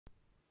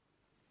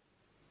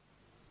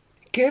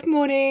Good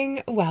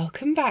morning,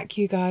 welcome back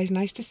you guys,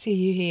 nice to see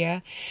you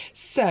here.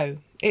 So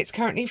it's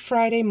currently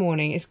Friday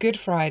morning, it's Good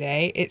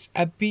Friday, it's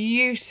a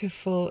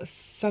beautiful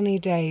sunny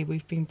day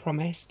we've been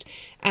promised,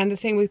 and the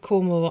thing with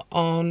Cornwall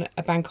on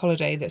a bank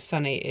holiday that's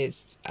sunny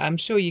is, I'm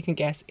sure you can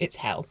guess, it's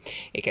hell.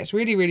 It gets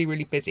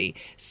really busy.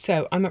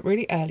 So I'm up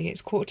really early,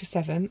 it's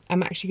 7:15,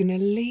 I'm actually going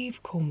to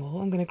leave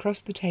Cornwall, I'm going to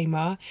cross the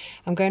Tamar,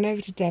 I'm going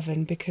over to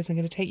Devon because I'm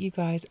going to take you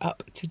guys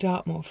up to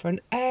Dartmoor for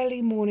an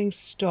early morning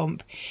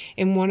stomp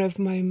in one of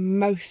my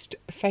most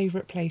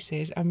favourite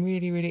places. I'm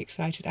really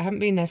excited. I haven't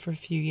been there for a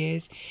few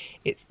years.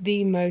 It's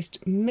the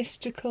most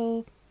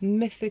mystical,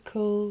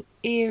 mythical,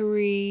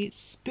 eerie,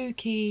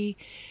 spooky,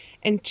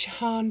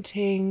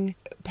 enchanting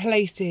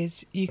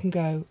places you can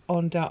go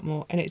on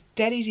Dartmoor, and it's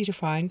dead easy to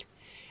find.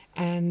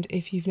 And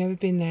if you've never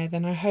been there,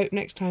 then I hope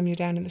next time you're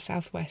down in the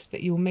southwest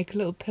that you'll make a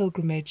little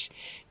pilgrimage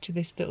to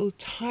this little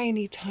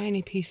tiny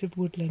piece of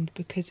woodland,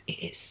 because it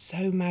is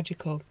so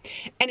magical.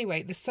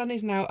 Anyway, the sun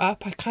is now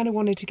up. I kind of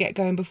wanted to get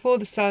going before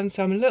the sun,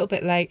 so I'm a little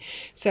bit late,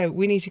 so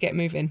we need to get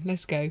moving.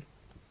 Let's go.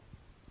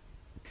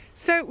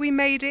 So we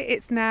made it.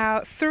 It's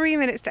now 3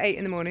 minutes to 8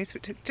 in the morning, so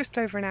it took just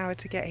over an hour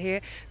to get here.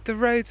 The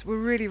roads were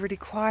really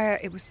quiet.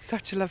 It was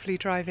such a lovely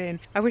drive in.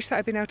 I wish that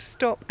I'd been able to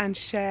stop and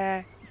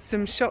share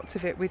some shots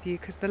of it with you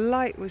because the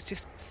light was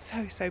just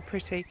so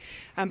pretty,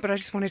 but I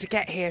just wanted to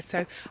get here,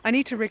 so I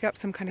need to rig up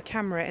some kind of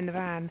camera in the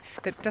van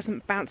that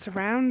doesn't bounce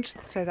around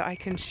so that I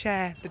can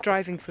share the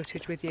driving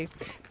footage with you.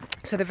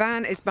 So the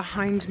van is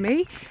behind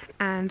me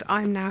and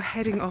I'm now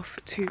heading off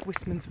to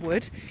Wistmans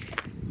Wood.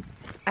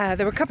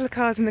 There were a couple of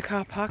cars in the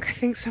car park. I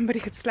think somebody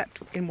had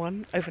slept in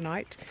one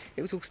overnight.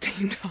 It was all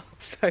steamed off,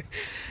 so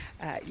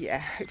yeah,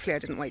 hopefully I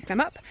didn't wake them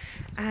up.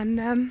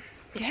 And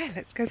yeah,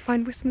 let's go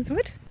find Wistmans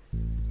Wood.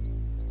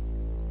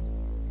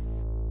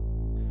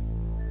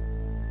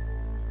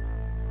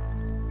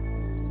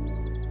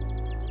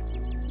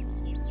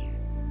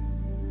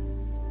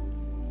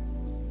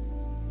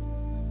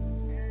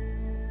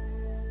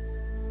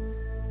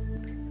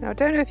 Now I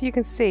don't know if you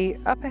can see,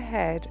 up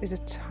ahead is a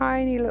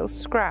tiny little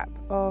scrap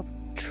of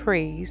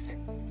trees.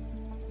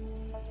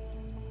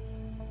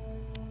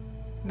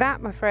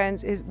 That, my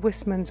friends, is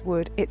Wistmans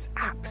Wood. It's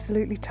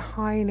absolutely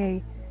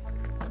tiny.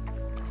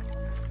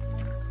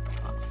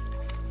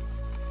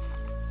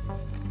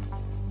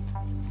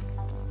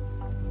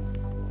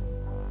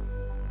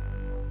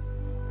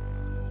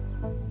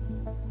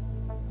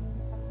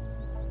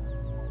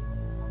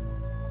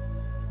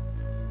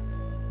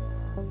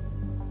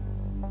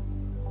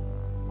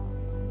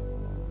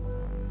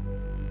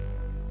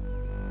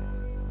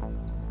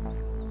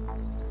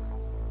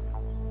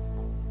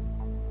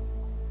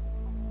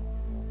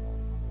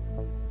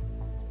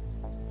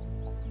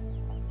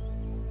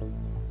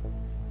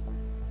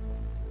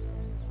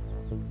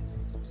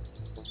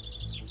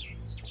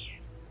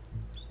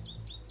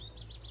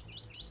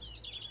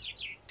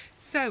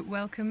 So,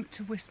 welcome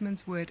to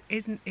Wistmans Wood.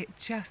 Isn't it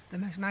just the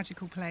most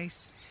magical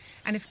place?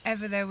 And if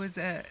ever there was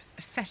a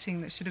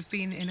setting that should have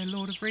been in a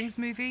Lord of the Rings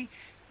movie,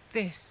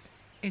 this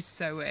is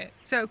so it.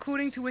 So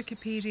according to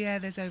Wikipedia,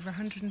 there's over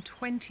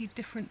 120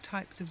 different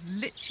types of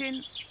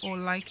lichen or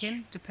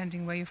lichen,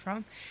 depending where you're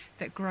from,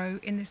 that grow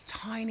in this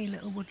tiny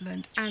little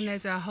woodland. And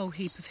there's a whole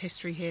heap of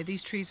history here.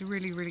 These trees are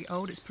really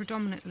old. It's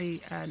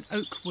predominantly an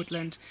oak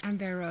woodland, and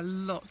there are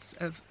lots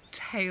of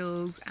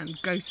tales and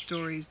ghost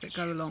stories that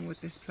go along with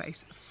this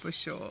place for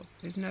sure.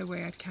 There's no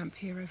way I'd camp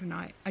here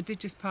overnight. I did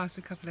just pass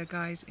a couple of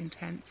guys in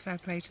tents, fair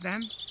play to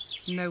them.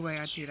 No way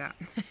I'd do that.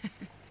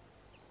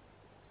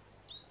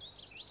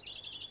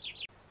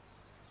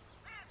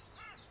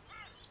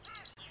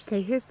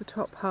 Okay, here's the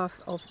top half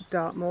of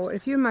Dartmoor.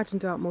 If you imagine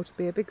Dartmoor to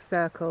be a big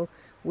circle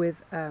with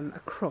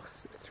a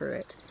cross through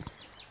it,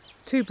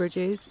 two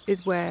bridges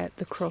is where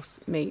the cross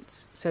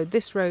meets. So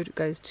this road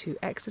goes to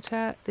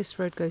Exeter, this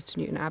road goes to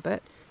Newton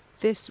Abbot,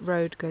 this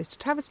road goes to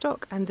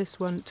Tavistock, and this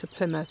one to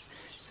Plymouth.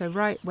 So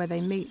right where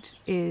they meet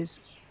is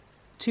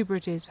Two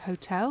Bridges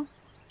Hotel,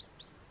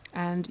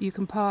 and you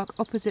can park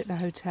opposite the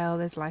hotel.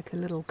 There's like a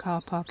little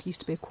car park,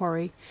 used to be a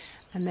quarry,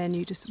 and then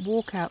you just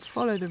walk out,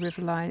 follow the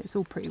river line. It's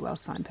all pretty well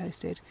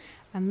signposted,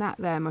 and that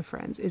there, my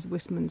friends, is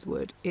Wistmans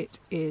Wood. It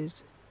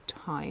is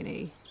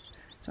tiny.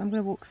 So I'm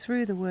going to walk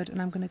through the wood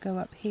and I'm going to go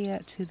up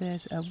here to,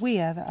 there's a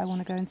weir that I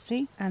want to go and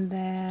see, and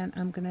then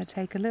I'm going to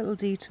take a little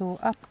detour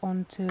up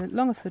onto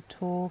Longford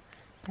Tor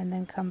and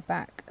then come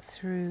back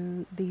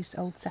through these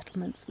old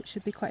settlements, which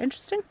should be quite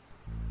interesting.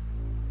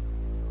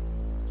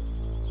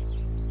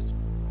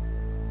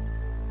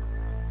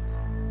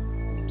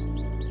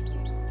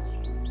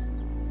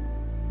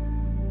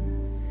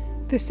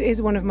 This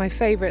is one of my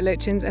favourite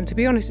lichens, and to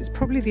be honest, it's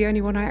probably the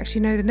only one I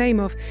actually know the name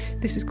of.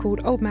 This is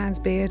called Old Man's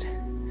Beard.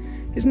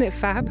 Isn't it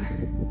fab?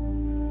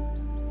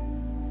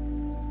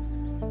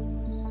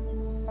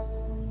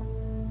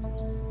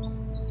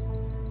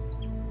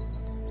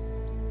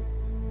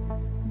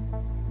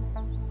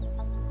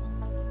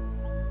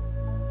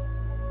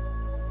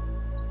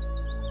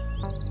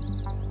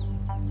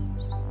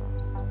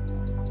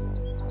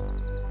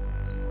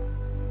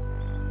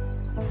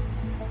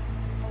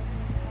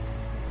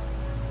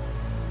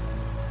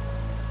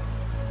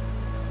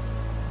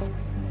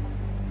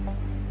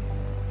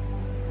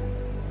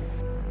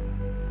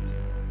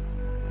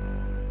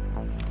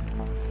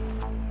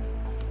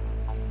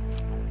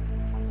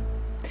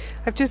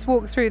 I've just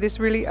walked through this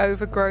really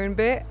overgrown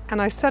bit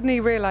and I suddenly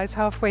realised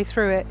halfway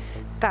through it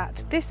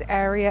that this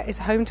area is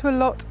home to a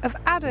lot of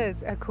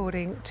adders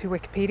according to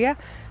Wikipedia.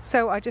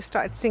 So I just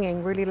started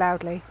singing really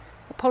loudly.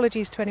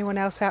 Apologies to anyone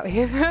else out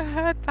here that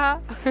heard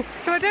that.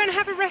 So I don't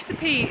have a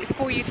recipe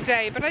for you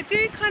today, but I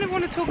do kind of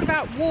want to talk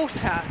about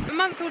water. A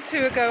month or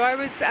two ago I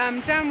was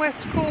down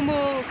West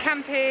Cornwall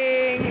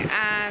camping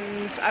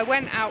and I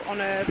went out on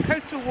a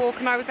coastal walk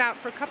and I was out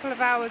for a couple of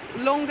hours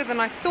longer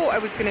than I thought I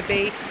was going to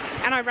be,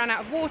 and I ran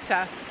out of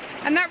water.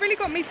 And that really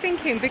got me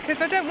thinking,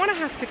 because I don't want to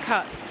have to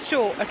cut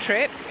short a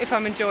trip if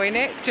I'm enjoying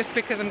it just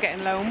because I'm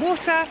getting low on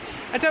water.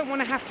 I don't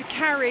want to have to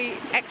carry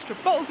extra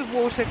bottles of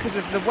water because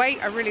of the weight.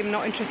 I really am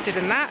not interested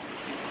in that.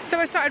 So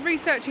I started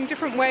researching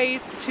different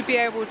ways to be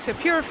able to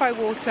purify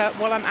water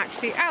while I'm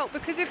actually out,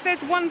 because if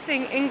there's one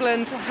thing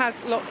England has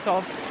lots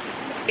of,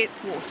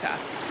 it's water.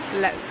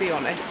 Let's be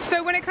honest.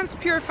 So when it comes to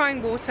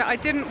purifying water, I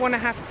didn't want to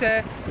have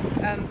to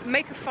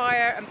make a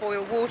fire and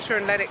boil water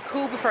and let it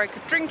cool before I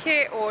could drink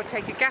it, or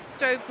take a gas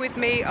stove with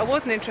me. I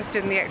wasn't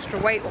interested in the extra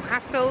weight or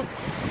hassle.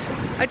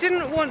 I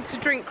didn't want to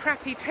drink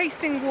crappy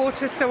tasting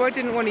water, so I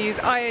didn't want to use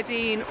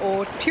iodine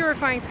or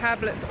purifying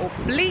tablets or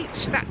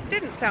bleach. That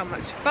didn't sound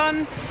much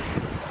fun.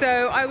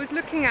 So I was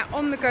looking at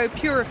on-the-go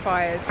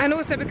purifiers, and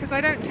also because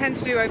I don't tend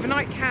to do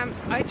overnight camps,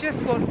 I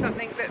just want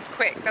something that's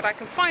quick, that I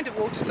can find a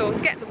water source,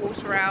 get the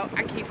water out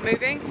and keep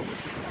moving.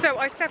 So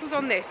I settled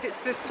on this. It's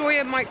the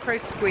Sawyer Micro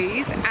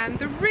Squeeze, and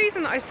the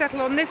reason that I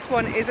settled on this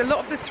one is a lot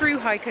of the through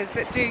hikers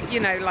that do,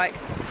 you know, like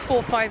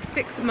 4, 5,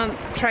 6 month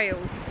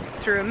trails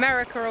through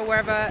America or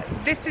wherever,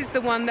 this is the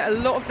one that a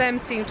lot of them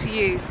seem to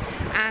use,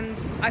 and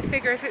I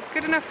figure if it's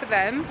good enough for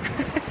them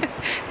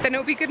then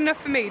it'll be good enough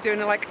for me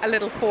doing like a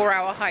little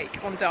 4-hour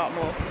hike on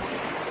Dartmoor.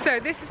 So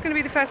this is going to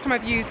be the first time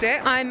I've used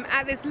it. I'm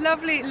at this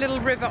lovely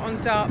little river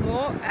on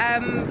Dartmoor.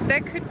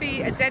 There could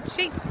be a dead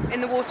sheep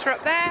in the water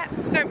up there.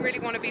 Don't really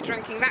want to be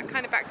drinking that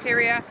kind of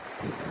bacteria.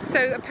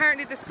 So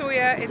apparently the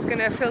Sawyer is going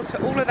to filter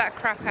all of that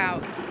crap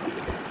out.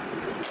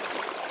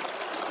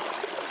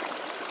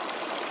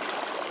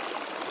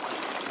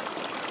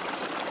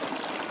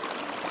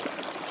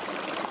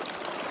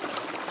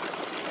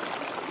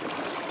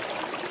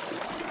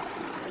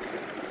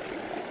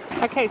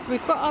 Okay, so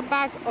we've got our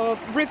bag of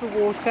river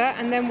water,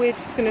 and then we're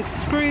just going to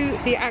screw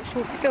the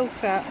actual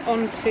filter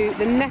onto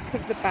the neck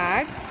of the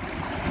bag.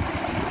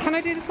 Can I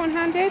do this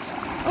one-handed?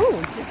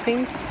 Oh, it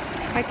seems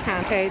I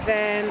can. Okay,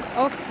 then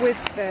off with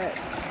the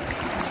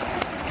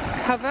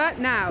cover.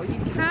 Now, you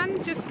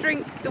can just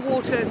drink the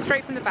water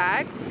straight from the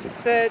bag.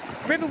 The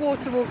river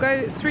water will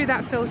go through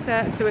that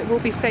filter, so it will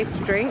be safe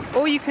to drink,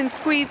 or you can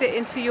squeeze it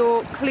into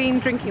your clean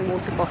drinking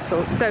water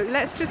bottle. So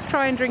let's just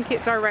try and drink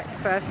it direct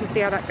first and see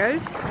how that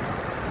goes.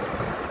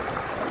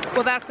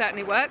 Well, that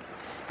certainly works.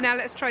 Now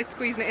let's try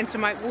squeezing it into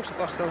my water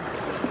bottle.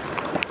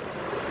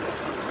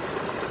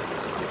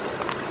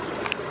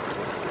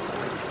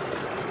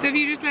 So if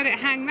you just let it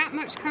hang, that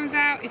much comes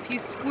out. If you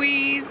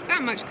squeeze,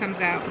 that much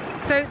comes out.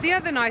 So the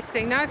other nice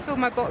thing, now I've filled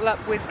my bottle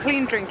up with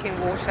clean drinking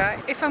water,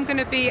 if I'm going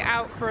to be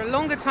out for a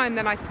longer time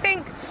than I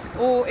think,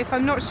 or if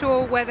I'm not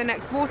sure where the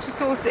next water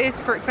source is,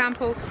 for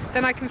example,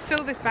 then I can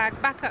fill this bag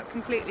back up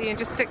completely and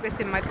just stick this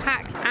in my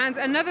pack. And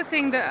another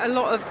thing that a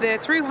lot of the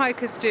through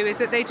hikers do is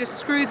that they just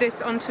screw this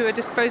onto a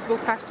disposable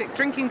plastic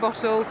drinking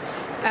bottle,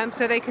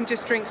 so they can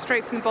just drink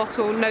straight from the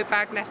bottle, no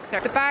bag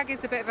necessary. The bag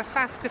is a bit of a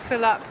faff to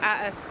fill up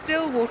at a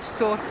still water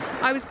source.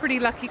 I was pretty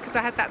lucky because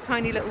I had that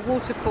tiny little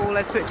waterfall,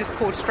 and so it just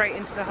poured straight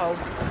into the hole.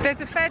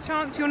 There's a fair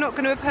chance you're not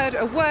going to have heard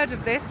a word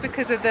of this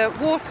because of the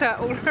water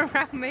all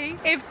around me.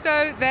 If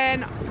so,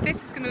 then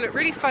this is going to look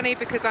really funny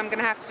because I'm going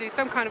to have to do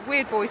some kind of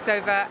weird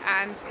voiceover,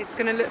 and it's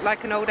going to look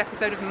like an old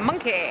episode of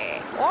Monkey.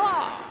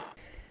 Whoa!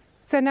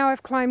 So now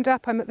I've climbed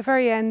up, I'm at the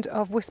very end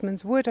of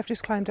Wistmans Wood. I've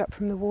just climbed up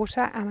from the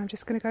water, and I'm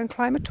just going to go and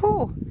climb a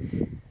tor.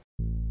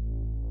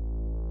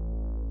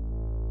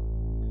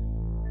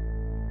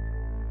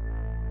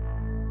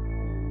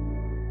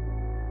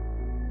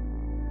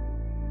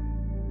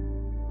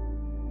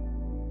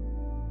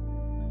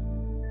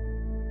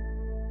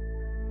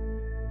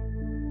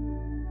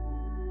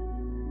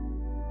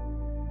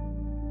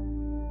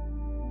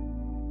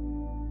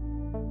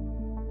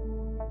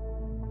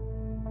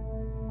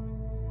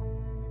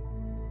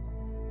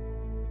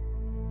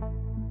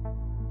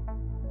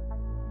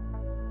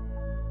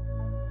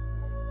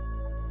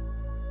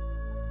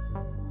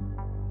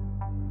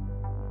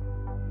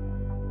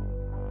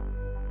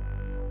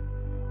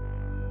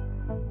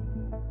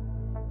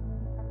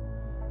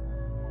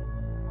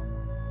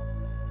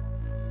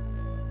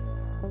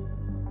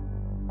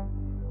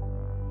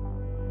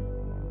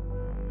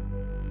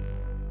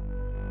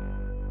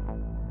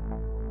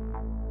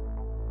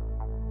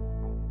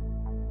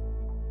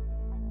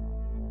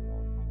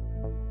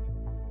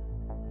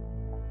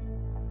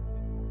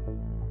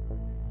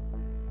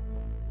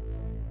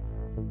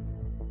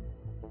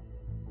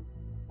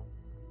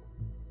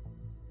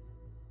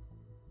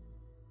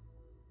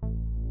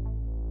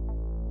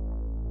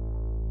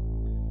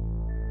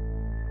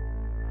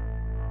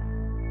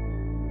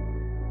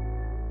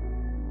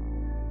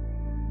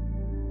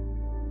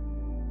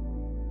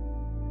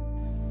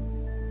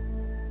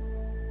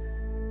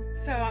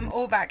 So I'm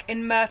all back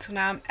in Myrtle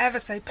now. I'm ever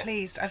so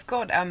pleased. I've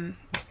got a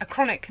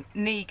chronic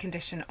knee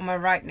condition on my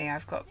right knee.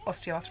 I've got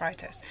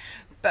osteoarthritis.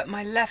 But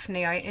my left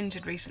knee I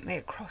injured recently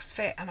at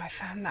CrossFit, and I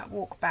found that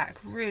walk back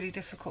really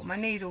difficult. My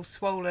knee's all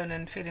swollen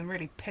and feeling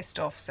really pissed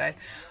off, so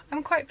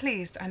I'm quite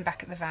pleased I'm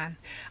back at the van.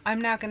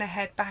 I'm now going to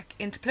head back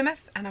into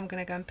Plymouth, and I'm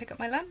going to go and pick up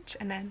my lunch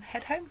and then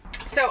head home.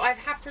 So I've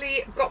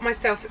happily got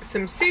myself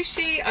some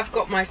sushi, I've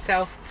got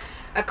myself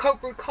a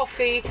cold brew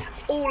coffee,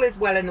 all is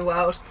well in the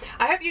world.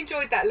 I hope you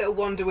enjoyed that little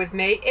wander with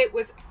me. It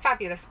was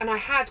fabulous, and I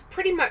had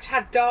pretty much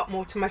had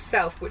Dartmoor to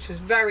myself, which was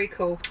very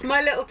cool.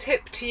 My little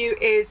tip to you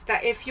is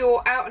that if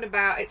you're out and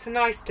about, it's a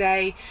nice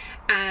day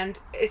and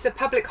it's a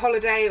public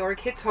holiday or a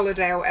kid's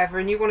holiday or whatever,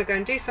 and you want to go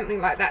and do something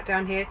like that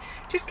down here,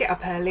 just get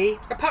up early.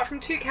 Apart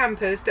from 2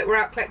 campers that were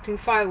out collecting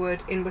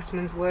firewood in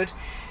Wistmans Wood,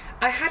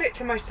 I had it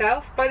to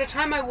myself. By the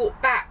time I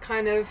walked back,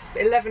 kind of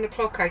 11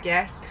 o'clock I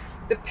guess,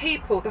 the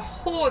people, the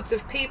hordes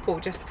of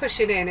people just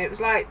pushing in, it was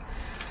like,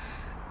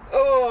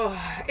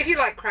 oh, if you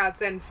like crowds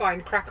then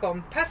fine, crack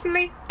on.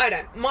 Personally, I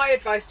don't. My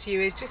advice to you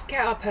is just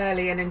get up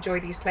early and enjoy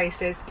these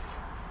places.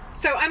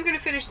 So I'm going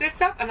to finish this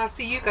up and I'll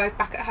see you guys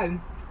back at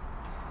home.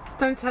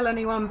 Don't tell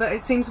anyone, but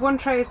it seems 1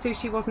 tray of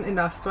sushi wasn't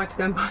enough, so I had to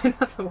go and buy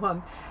another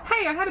one.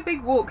 Hey, I had a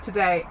big walk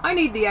today. I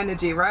need the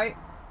energy, right?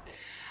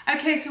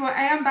 Okay, so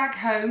I am back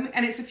home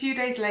and it's a few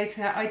days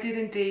later. I did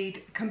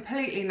indeed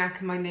completely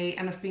knacker my knee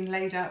and I've been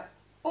laid up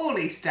all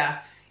Easter.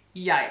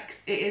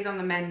 Yikes. It is on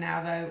the mend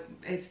now though.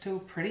 It's still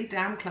pretty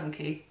damn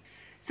clunky.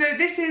 So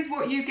this is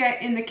what you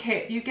get in the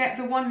kit. You get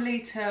the 1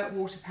 litre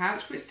water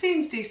pouch, which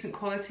seems decent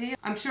quality.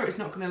 I'm sure it's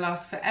not going to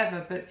last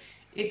forever, but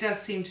it does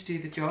seem to do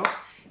the job.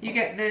 You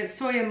get the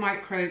Sawyer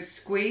Micro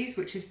Squeeze,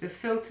 which is the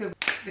filter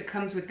that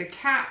comes with the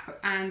cap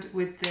and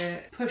with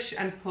the push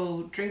and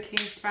pull drinking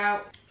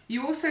spout.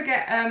 You also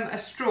get a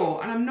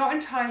straw, and I'm not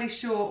entirely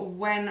sure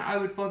when I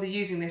would bother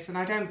using this, and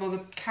I don't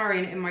bother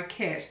carrying it in my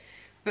kit,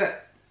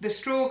 but the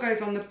straw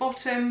goes on the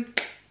bottom,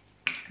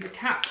 the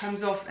cap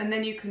comes off, and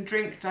then you can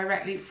drink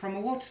directly from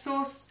a water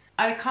source.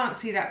 I can't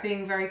see that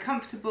being very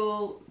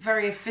comfortable,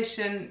 very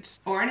efficient,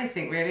 or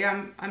anything really.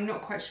 I'm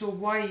not quite sure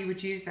why you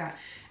would use that,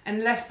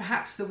 unless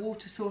perhaps the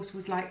water source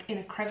was like in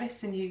a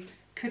crevice and you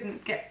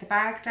couldn't get the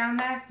bag down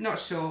there. Not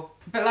sure.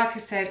 But like I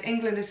said,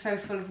 England is so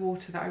full of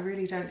water that I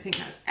really don't think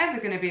that's ever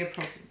going to be a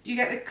problem. You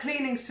get the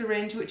cleaning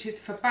syringe, which is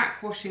for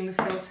backwashing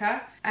the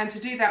filter. And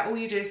to do that, all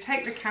you do is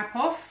take the cap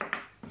off,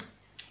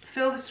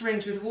 fill the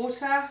syringe with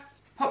water,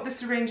 pop the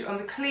syringe on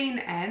the clean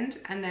end,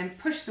 and then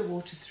push the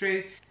water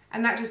through,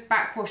 and that just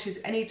backwashes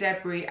any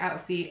debris out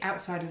of the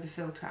outside of the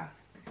filter.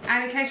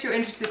 And in case you're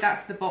interested,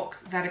 that's the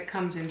box that it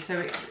comes in, so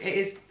it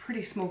is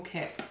pretty small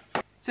kit.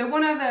 So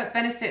one other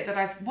benefit that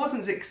I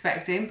wasn't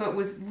expecting but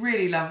was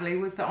really lovely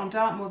was that on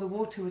Dartmoor the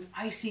water was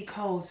icy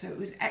cold, so it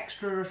was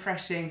extra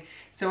refreshing.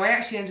 So I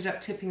actually ended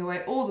up tipping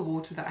away all the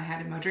water that I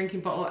had in my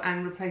drinking bottle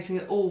and replacing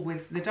it all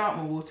with the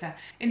Dartmoor water.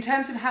 In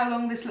terms of how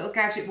long this little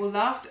gadget will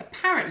last,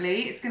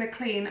 apparently it's going to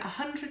clean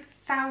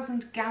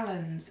 100,000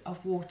 gallons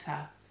of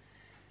water.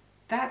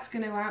 That's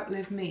going to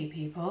outlive me,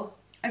 people.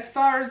 As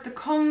far as the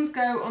cons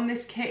go on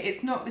this kit,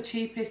 it's not the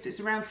cheapest.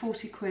 It's around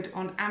 40 quid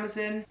on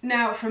Amazon.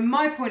 Now, from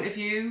my point of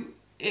view,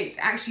 it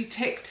actually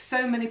ticked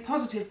so many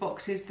positive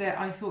boxes that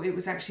I thought it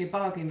was actually a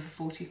bargain for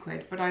 40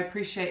 quid. But I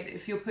appreciate that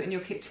if you're putting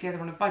your kit together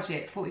on a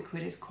budget, 40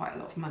 quid is quite a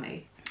lot of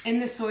money. In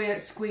the Sawyer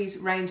Squeeze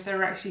range,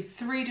 there are actually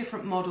 3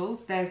 different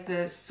models. There's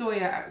the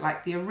Sawyer,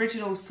 like the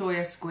original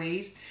Sawyer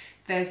Squeeze.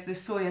 There's the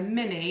Sawyer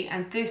Mini,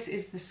 and this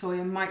is the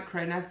Sawyer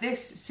Micro. Now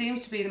this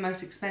seems to be the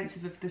most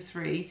expensive of the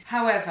 3.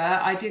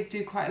 However, I did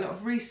do quite a lot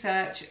of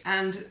research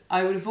and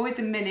I would avoid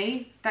the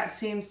Mini. That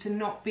seems to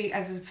not be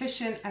as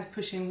efficient as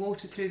pushing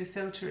water through the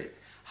filter. It's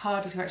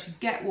harder to actually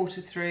get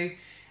water through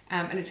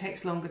and it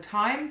takes longer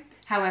time.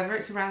 However,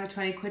 it's around the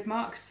 20 quid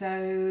mark,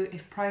 so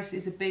if price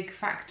is a big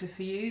factor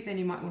for you, then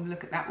you might want to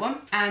look at that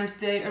one. And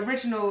the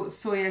original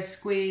Sawyer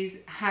Squeeze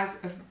has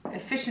an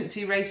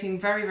efficiency rating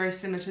very, very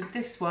similar to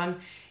this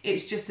one.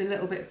 It's just a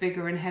little bit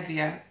bigger and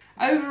heavier.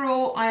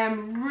 Overall, I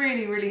am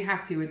really, really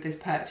happy with this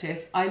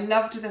purchase. I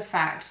loved the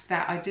fact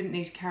that I didn't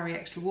need to carry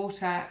extra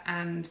water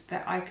and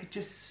that I could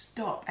just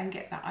stop and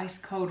get that ice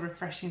cold,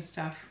 refreshing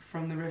stuff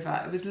from the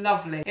river. It was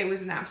lovely. It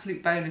was an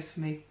absolute bonus for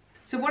me.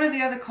 So one of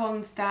the other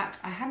cons that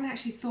I hadn't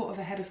actually thought of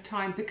ahead of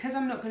time, because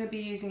I'm not going to be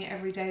using it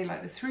every day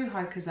like the through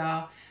hikers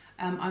are,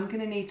 I'm going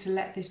to need to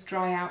let this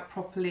dry out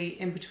properly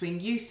in between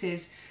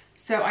uses.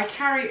 So I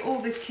carry all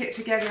this kit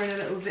together in a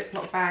little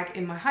Ziploc bag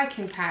in my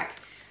hiking pack.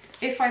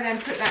 If I then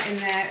put that in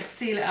there,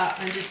 seal it up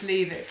and just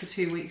leave it for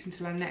 2 weeks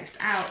until I'm next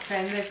out,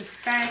 then there's a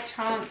fair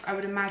chance, I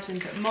would imagine,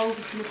 that mould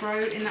is going to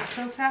grow in that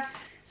filter.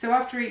 So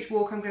after each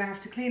walk, I'm going to have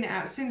to clean it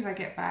out as soon as I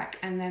get back,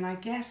 and then I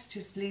guess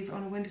just leave it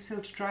on a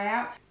windowsill to dry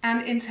out.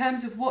 And in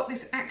terms of what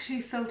this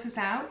actually filters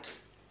out,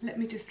 let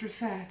me just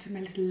refer to my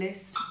little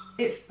list.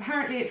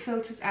 Apparently it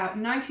filters out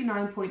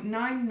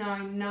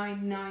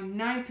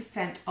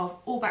 99.99999% of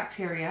all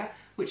bacteria,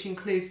 which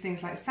includes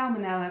things like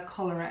salmonella,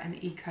 cholera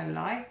and E.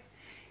 coli.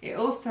 It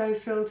also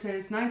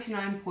filters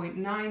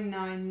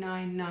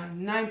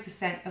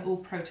 99.99999% of all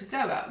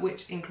protozoa,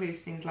 which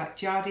includes things like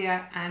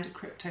Giardia and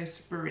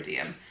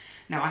Cryptosporidium.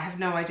 Now, I have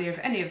no idea if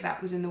any of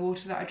that was in the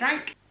water that I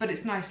drank, but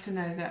it's nice to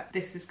know that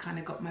this has kind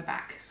of got my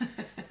back.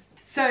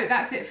 So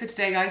that's it for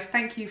today, guys.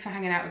 Thank you for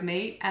hanging out with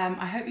me.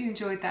 I hope you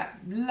enjoyed that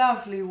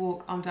lovely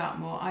walk on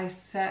Dartmoor. I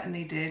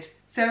certainly did.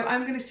 So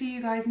I'm going to see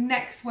you guys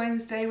next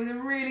Wednesday with a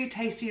really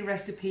tasty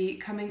recipe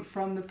coming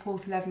from the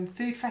Porth11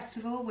 Food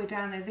Festival. We're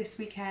down there this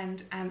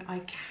weekend and I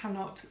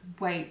cannot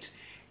wait.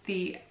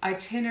 The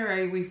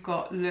itinerary we've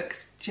got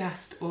looks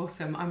just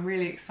awesome. I'm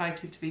really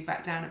excited to be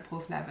back down at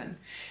Porth11.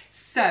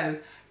 So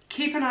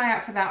keep an eye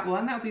out for that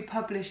one. That'll be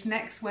published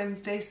next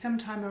Wednesday,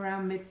 sometime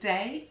around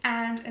midday.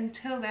 And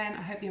until then,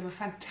 I hope you have a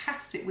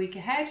fantastic week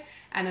ahead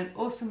and an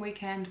awesome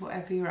weekend,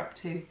 whatever you're up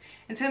to.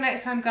 Until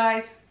next time,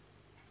 guys,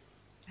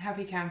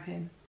 happy camping.